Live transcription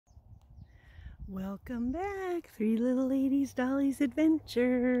Welcome back, Three Little Ladies Dolly's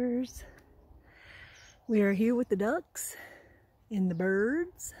Adventures. We are here with the ducks and the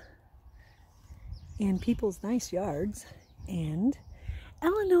birds and people's nice yards and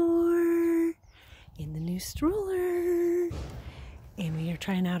Eleanor in the new stroller. And we are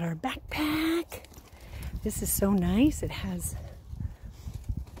trying out our backpack. This is so nice. It has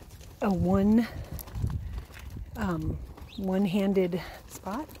a one-handed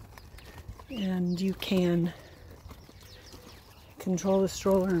spot, and you can control the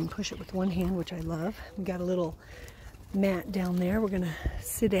stroller and push it with one hand, which I love. We got a little mat down there. We're gonna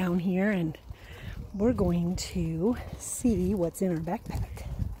sit down here and we're going to see what's in our backpack.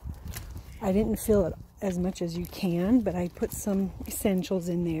 I didn't fill it as much as you can, but I put some essentials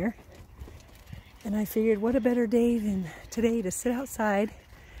in there. And I figured what a better day than today to sit outside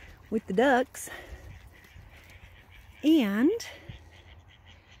with the ducks and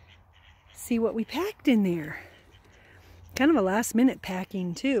see what we packed in there. Kind of a last minute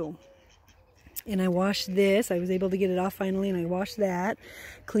packing too. And I washed this. I was able to get it off finally, and I washed that.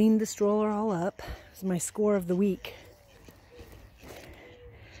 Cleaned the stroller all up. It was my score of the week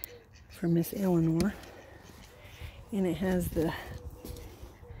for Miss Eleanor. And it has the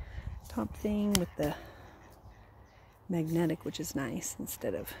top thing with the magnetic, which is nice,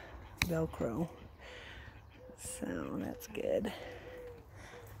 instead of Velcro. So that's good.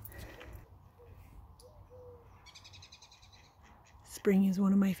 Spring is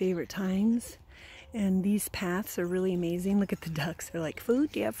one of my favorite times, and these paths are really amazing. Look at the ducks. They're like,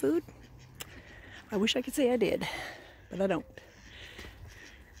 food? Do you have food? I wish I could say I did, but I don't.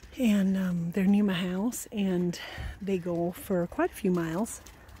 And they're near my house, and they go for quite a few miles.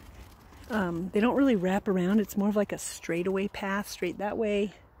 They don't really wrap around. It's more of like a straightaway path, straight that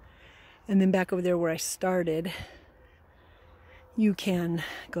way. And then back over there where I started, you can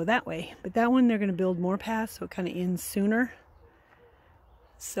go that way. But that one, they're going to build more paths, so it kind of ends sooner.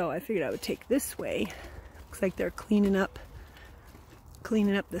 So I figured I would take this way. Looks like they're cleaning up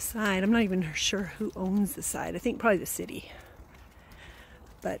the side. I'm not even sure who owns the side. I think probably the city.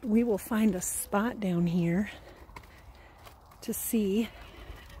 But we will find a spot down here to see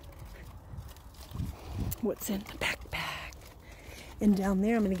what's in the backpack. And down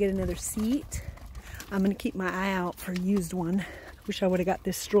there, I'm going to get another seat. I'm going to keep my eye out for a used one. Wish I would have got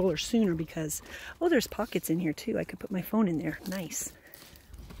this stroller sooner because, oh, there's pockets in here too. I could put my phone in there. Nice.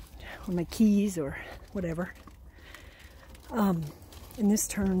 Or my keys or whatever. And this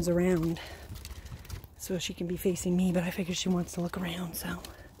turns around so she can be facing me, but I figure she wants to look around, so.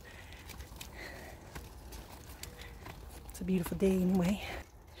 It's a beautiful day anyway.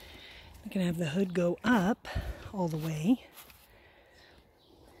 I can have the hood go up all the way,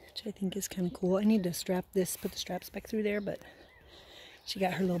 which I think is kind of cool. I need to strap this, put the straps back through there, but she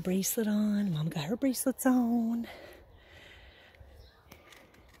got her little bracelet on. Mom got her bracelets on.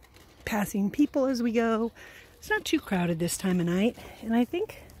 Passing people as we go. It's not too crowded this time of night, and I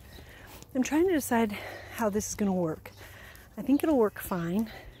think I'm trying to decide how this is going to work. I think it'll work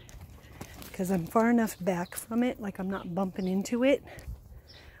fine because I'm far enough back from it, like I'm not bumping into it.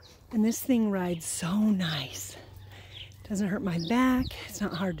 And this thing rides so nice. It doesn't hurt my back. It's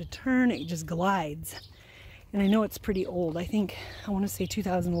not hard to turn. It just glides. And I know it's pretty old. I think, I want to say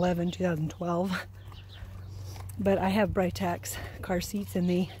 2011, 2012. But I have Britax car seats, and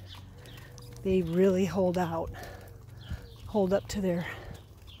they really hold up to their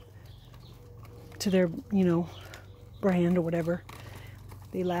you know, brand or whatever.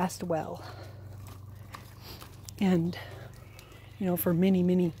 They last well. And, you know, for many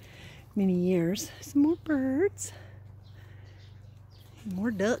years. Some more birds. And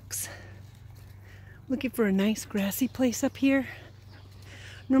more ducks. Looking for a nice grassy place up here.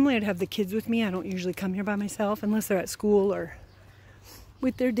 Normally I'd have the kids with me. I don't usually come here by myself unless they're at school or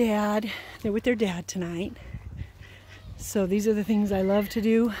with their dad. They're with their dad tonight. So these are the things I love to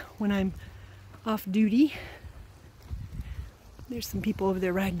do when I'm off duty. There's some people over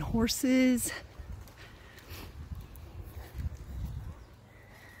there riding horses.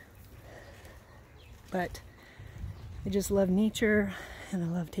 But I just love nature, and I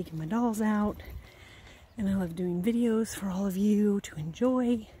love taking my dolls out, and I love doing videos for all of you to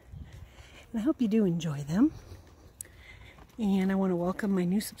enjoy. And I hope you do enjoy them. And I want to welcome my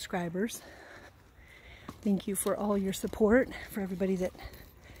new subscribers. Thank you for all your support, for everybody that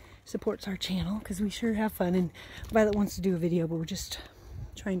supports our channel, because we sure have fun. And Violet wants to do a video, but we're just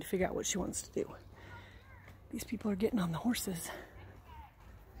trying to figure out what she wants to do. These people are getting on the horses.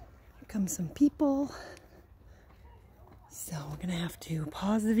 Here come some people. So we're gonna have to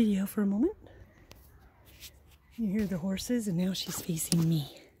pause the video for a moment. You hear the horses, and now she's facing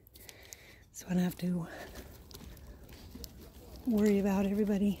me. so I don't have to worry about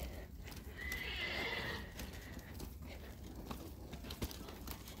everybody.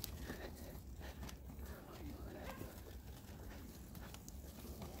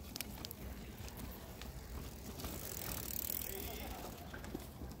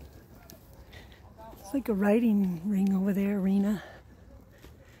 It's like a riding ring over there, arena.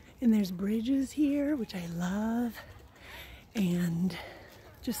 And there's bridges here, which I love. And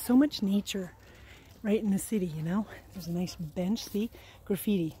just so much nature right in the city, you know? There's a nice bench. See?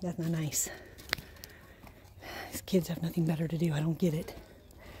 Graffiti. That's not nice. These kids have nothing better to do. I don't get it.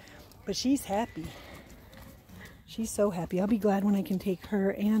 But she's happy. She's so happy. I'll be glad when I can take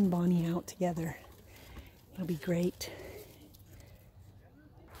her and Bonnie out together. It'll be great.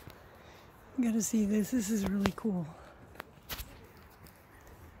 You gotta see this. This is really cool.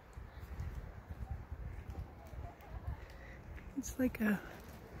 It's like a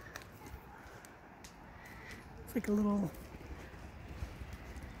little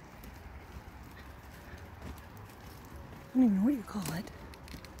I don't even know what you call it.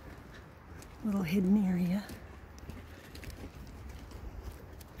 Little hidden area.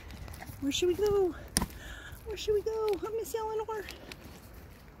 Where should we go? Where should we go? Oh, Miss Eleanor.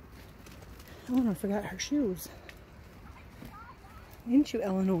 Eleanor forgot her shoes. Didn't you,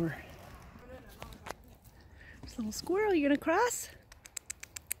 Eleanor? There's a little squirrel. You gonna cross?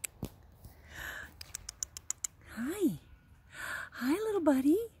 Hi. Hi, little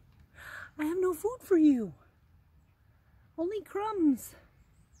buddy. I have no food for you. Only crumbs.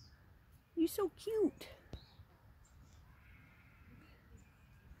 You're so cute.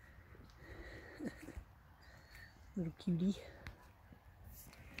 Little cutie.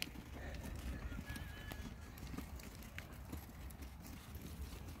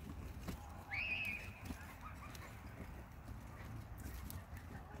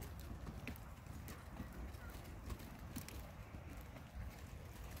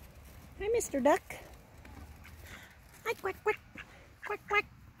 Hi, Mr. Duck. Hi, quack, quack, quack, quack,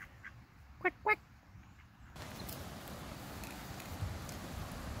 quack, quack.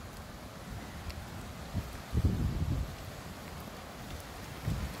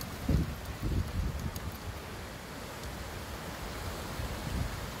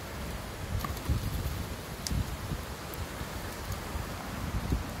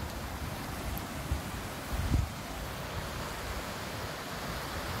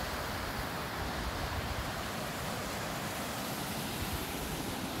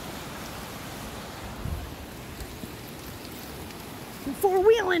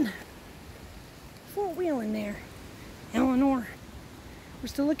 Four-wheeling there, Eleanor. We're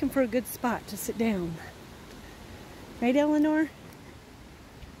still looking for a good spot to sit down. Right, Eleanor?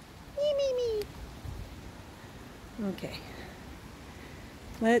 Me. Okay.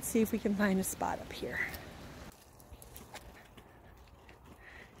 Let's see if we can find a spot up here.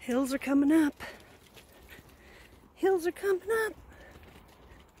 Hills are coming up. Hills are coming up.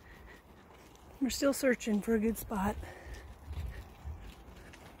 We're still searching for a good spot.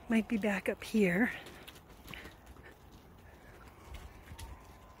 Might be back up here.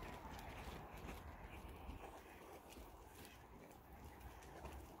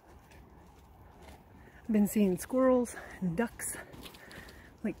 I've been seeing squirrels and ducks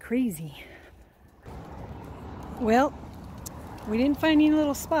like crazy. Well, we didn't find any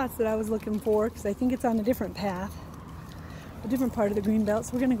little spots that I was looking for because I think it's on a different path, a different part of the green belt.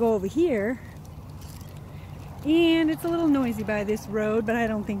 So we're gonna go over here. And it's a little noisy by this road, but I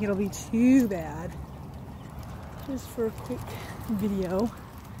don't think it'll be too bad. Just for a quick video.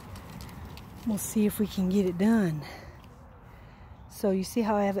 We'll see if we can get it done. So you see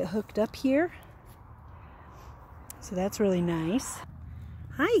how I have it hooked up here? So that's really nice.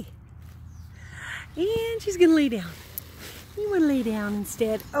 Hi. And she's gonna lay down. You wanna lay down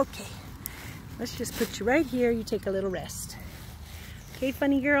instead? Okay. Let's just put you right here. You take a little rest. Okay,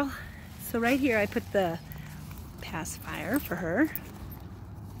 funny girl? So right here I put the pacifier for her,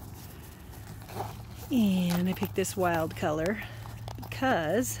 and I picked this wild color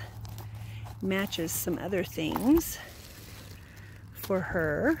because it matches some other things for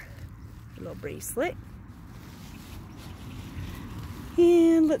her. A little bracelet,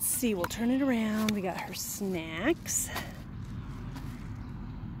 and let's see, we'll turn it around. We got her snacks,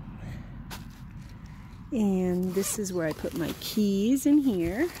 and this is where I put my keys in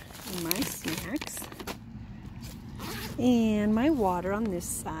here and my snacks. And my water on this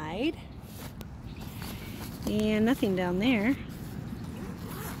side. And nothing down there.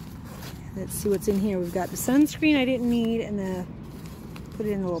 Let's see what's in here. We've got the sunscreen I didn't need, and put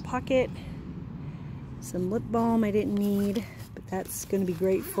it in a little pocket. Some lip balm I didn't need, but That's going to be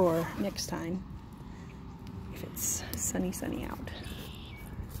great for next time if it's sunny out.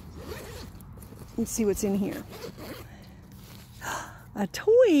 Let's see what's in here. A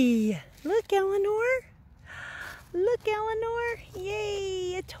toy! Look, Eleanor! Look, Eleanor!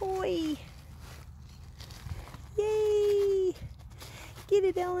 Yay, a toy! Yay! Get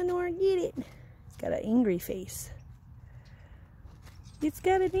it, Eleanor, get it! It's got an angry face. It's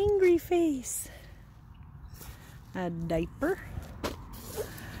got an angry face. A diaper.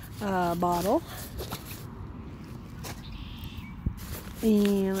 A bottle.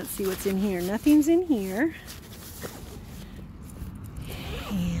 And let's see what's in here. Nothing's in here.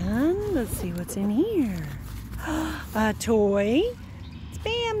 And let's see what's in here. A toy. It's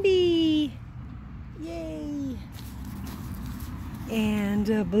Bambi. Yay. And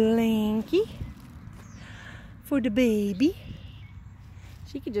a blankie for the baby.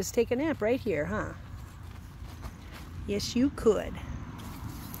 She could just take a nap right here, huh? Yes, you could.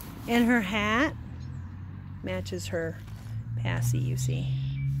 And her hat matches her passy, you see.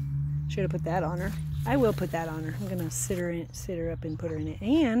 Should have put that on her. I will put that on her. I'm gonna sit her up and put her in it.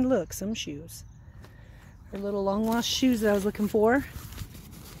 And look, some shoes. Her little long lost shoes that I was looking for.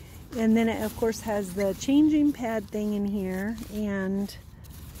 And then it of course has the changing pad thing in here and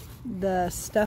the stuff